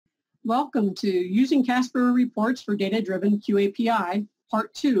Welcome to Using CASPER Reports for Data-Driven QAPI,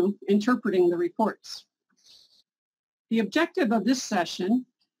 Part 2, Interpreting the Reports. The objective of this session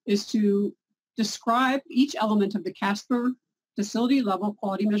is to describe each element of the CASPER Facility Level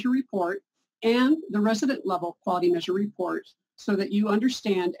Quality Measure Report and the Resident Level Quality Measure Report so that you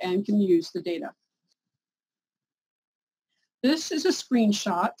understand and can use the data. This is a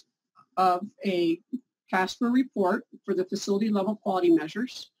screenshot of a CASPER report for the facility level quality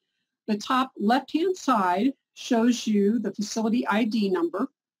measures. The top left-hand side shows you the facility ID number,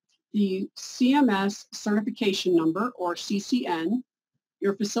 the CMS certification number, or CCN,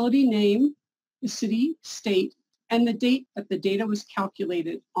 your facility name, the city, state, and the date that the data was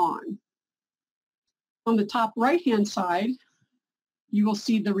calculated on. On the top right-hand side, you will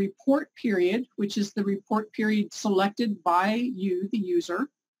see the report period, which is the report period selected by you, the user.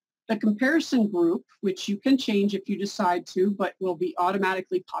 The comparison group, which you can change if you decide to, but will be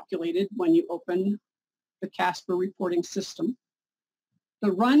automatically populated when you open the CASPER reporting system.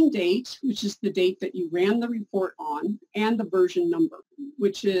 The run date, which is the date that you ran the report on, and the version number,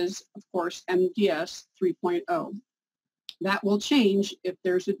 which is, of course, MDS 3.0. That will change if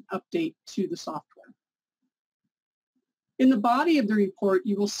there's an update to the software. In the body of the report,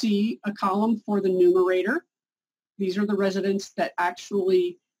 you will see a column for the numerator. These are the residents that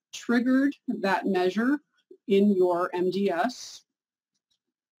actually triggered that measure in your MDS.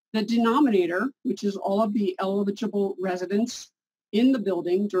 The denominator, which is all of the eligible residents in the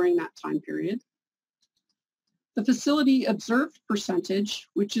building during that time period. The facility observed percentage,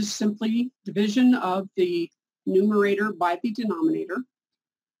 which is simply division of the numerator by the denominator.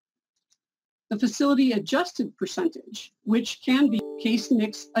 The facility adjusted percentage, which can be case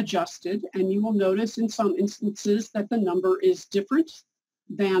mix adjusted, and you will notice in some instances that the number is different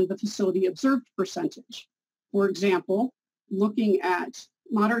than the facility observed percentage. For example, looking at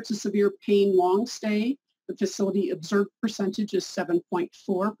moderate to severe pain long stay, the facility observed percentage is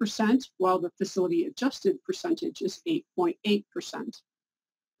 7.4%, while the facility adjusted percentage is 8.8%.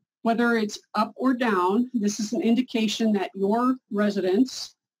 Whether it's up or down, this is an indication that your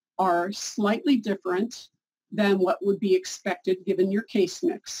residents are slightly different than what would be expected given your case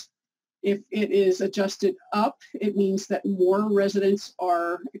mix. If it is adjusted up, it means that more residents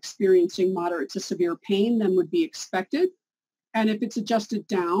are experiencing moderate to severe pain than would be expected. And if it's adjusted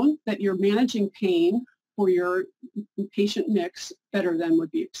down, that you're managing pain for your patient mix better than would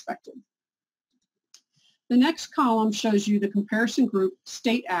be expected. The next column shows you the comparison group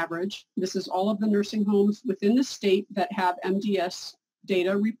state average. This is all of the nursing homes within the state that have MDS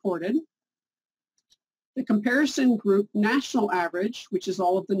data reported. The comparison group national average, which is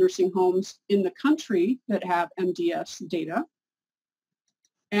all of the nursing homes in the country that have MDS data.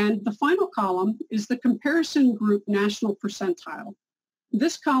 And the final column is the comparison group national percentile.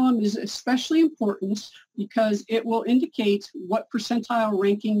 This column is especially important because it will indicate what percentile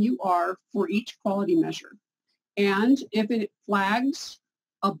ranking you are for each quality measure. And if it flags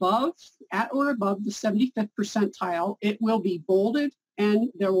above, at or above the 75th percentile, it will be bolded and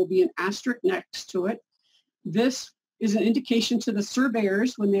there will be an asterisk next to it. This is an indication to the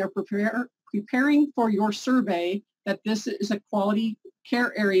surveyors when they are preparing for your survey that this is a quality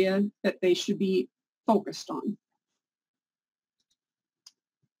care area that they should be focused on.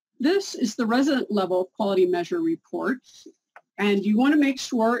 This is the resident level quality measure report, and you want to make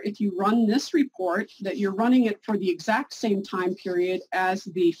sure if you run this report that you're running it for the exact same time period as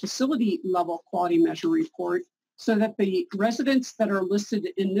the facility level quality measure report, so that the residents that are listed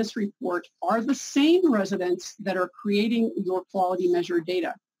in this report are the same residents that are creating your quality measure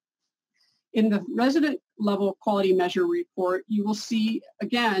data. In the resident level quality measure report, you will see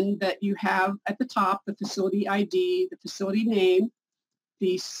again that you have at the top the facility ID, the facility name,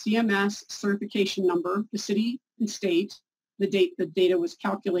 the CMS certification number, the city and state, the date the data was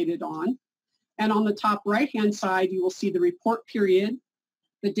calculated on. And on the top right-hand side, you will see the report period,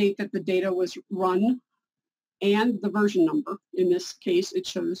 the date that the data was run, and the version number. In this case, it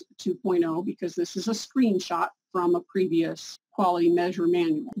shows 2.0 because this is a screenshot from a previous quality measure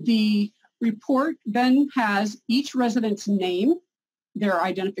manual. The report then has each resident's name, their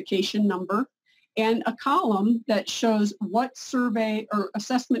identification number, and a column that shows what survey or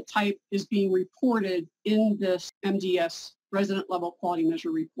assessment type is being reported in this MDS resident level quality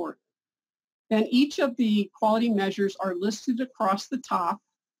measure report. Then each of the quality measures are listed across the top,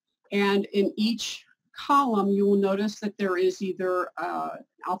 and in each column, you will notice that there is either an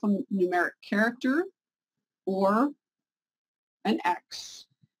alphanumeric character or an X.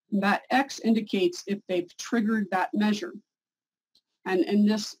 And that X indicates if they've triggered that measure. And in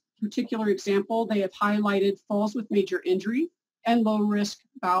this particular example, they have highlighted falls with major injury, and low-risk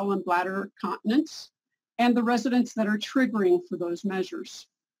bowel and bladder continence, and the residents that are triggering for those measures.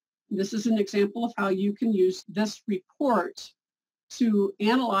 This is an example of how you can use this report to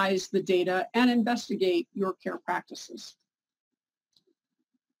analyze the data and investigate your care practices.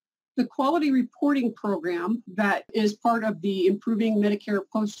 The quality reporting program that is part of the Improving Medicare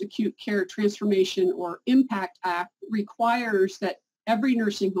Post-Acute Care Transformation or IMPACT Act requires that every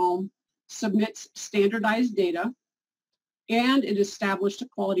nursing home submits standardized data, and it established a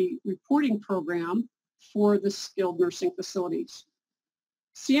quality reporting program for the skilled nursing facilities.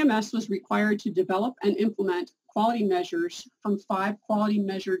 CMS was required to develop and implement quality measures from 5 quality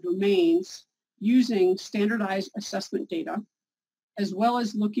measure domains using standardized assessment data, as well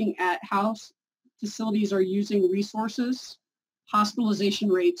as looking at how facilities are using resources, hospitalization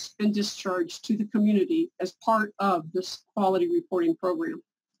rates, and discharge to the community as part of this quality reporting program.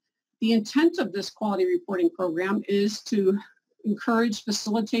 The intent of this quality reporting program is to encourage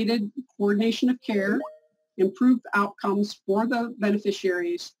facilitated coordination of care, improve outcomes for the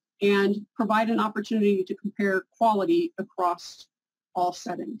beneficiaries, and provide an opportunity to compare quality across all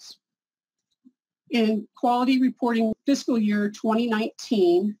settings. In quality reporting fiscal year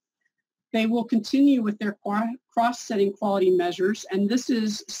 2019, they will continue with their cross-setting quality measures, and this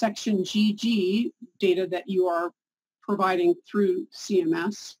is section GG data that you are providing through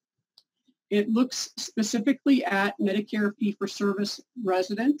CMS. It looks specifically at Medicare fee-for-service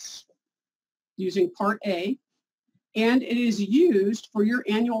residents using Part A, and it is used for your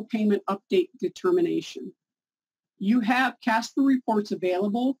annual payment update determination. You have CASPER reports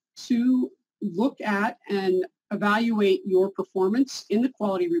available to look at and evaluate your performance in the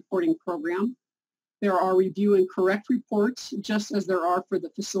quality reporting program. There are review and correct reports, just as there are for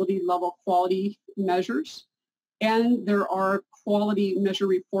the facility level quality measures. And there are quality measure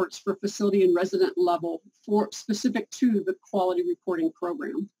reports for facility and resident level for specific to the quality reporting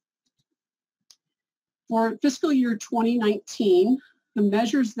program. For fiscal year 2019, the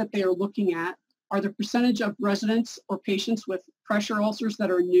measures that they are looking at are the percentage of residents or patients with pressure ulcers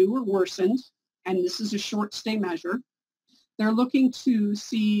that are new or worsened, and this is a short stay measure. They're looking to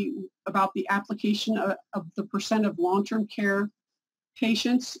see about the application of the percent of long-term care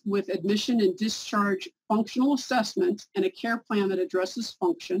patients with admission and discharge functional assessment and a care plan that addresses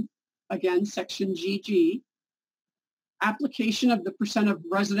function, again, section GG. Application of the percent of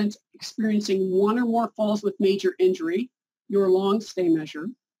residents experiencing 1 or more falls with major injury, your long stay measure.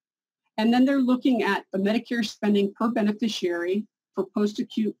 And then they're looking at the Medicare spending per beneficiary for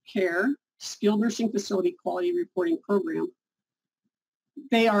post-acute care, skilled nursing facility quality reporting program.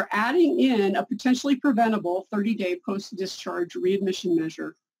 They are adding in a potentially preventable 30-day post-discharge readmission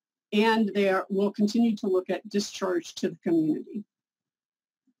measure, and they will continue to look at discharge to the community.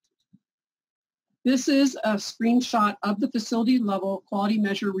 This is a screenshot of the facility level quality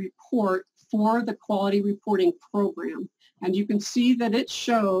measure report for the quality reporting program. And you can see that it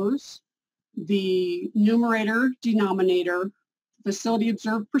shows the numerator, denominator, facility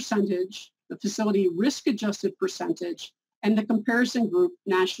observed percentage, the facility risk adjusted percentage, and the comparison group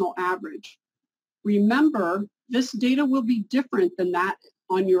national average. Remember, this data will be different than that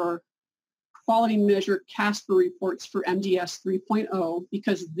on your quality measure CASPER reports for MDS 3.0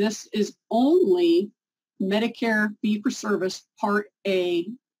 because this is only Medicare fee-for-service Part A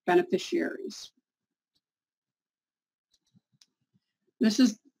beneficiaries. This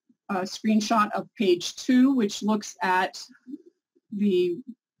is a screenshot of page 2, which looks at the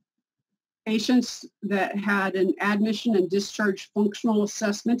patients that had an admission and discharge functional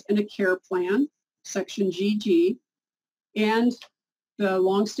assessment and a care plan, section GG, and the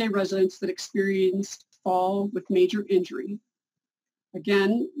long-stay residents that experienced fall with major injury.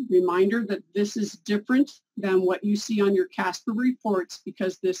 Again, reminder that this is different than what you see on your CASPER reports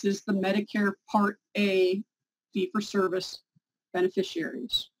because this is the Medicare Part A fee-for-service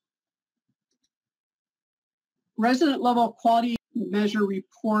beneficiaries. Resident level quality measure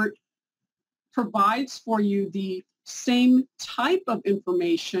report provides for you the same type of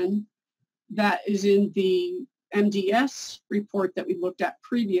information that is in the MDS report that we looked at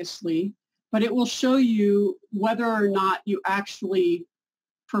previously, but it will show you whether or not you actually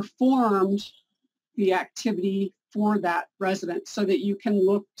performed the activity for that resident so that you can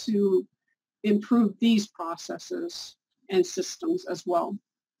look to improve these processes and systems as well.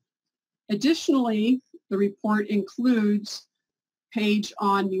 Additionally, the report includes page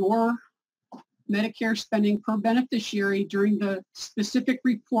on your Medicare spending per beneficiary during the specific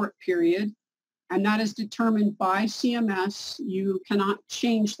report period, and that is determined by CMS. You cannot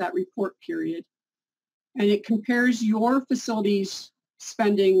change that report period. And it compares your facility's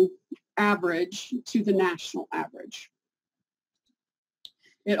spending average to the national average.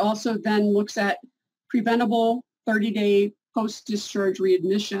 It also then looks at preventable 30-day post-discharge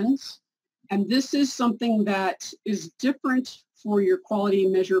readmissions. And this is something that is different for your quality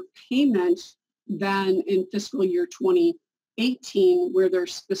measure payment than in fiscal year 2018, where they're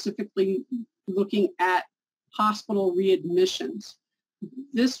specifically looking at hospital readmissions.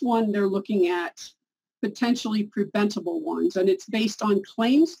 This one, they're looking at potentially preventable ones, and it's based on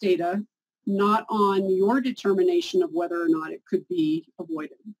claims data, not on your determination of whether or not it could be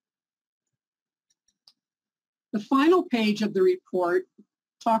avoided. The final page of the report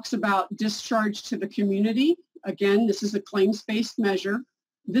talks about discharge to the community. Again, this is a claims-based measure.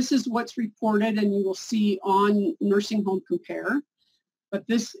 This is what's reported, and you will see on Nursing Home Compare. But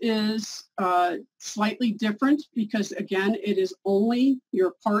this is slightly different because, again, it is only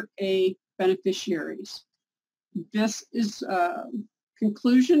your Part A beneficiaries. This is a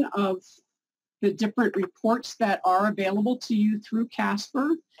conclusion of the different reports that are available to you through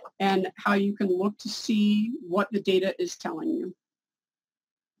CASPER and how you can look to see what the data is telling you.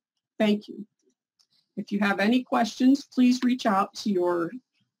 Thank you. If you have any questions, please reach out to your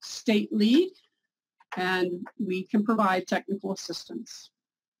state lead and we can provide technical assistance.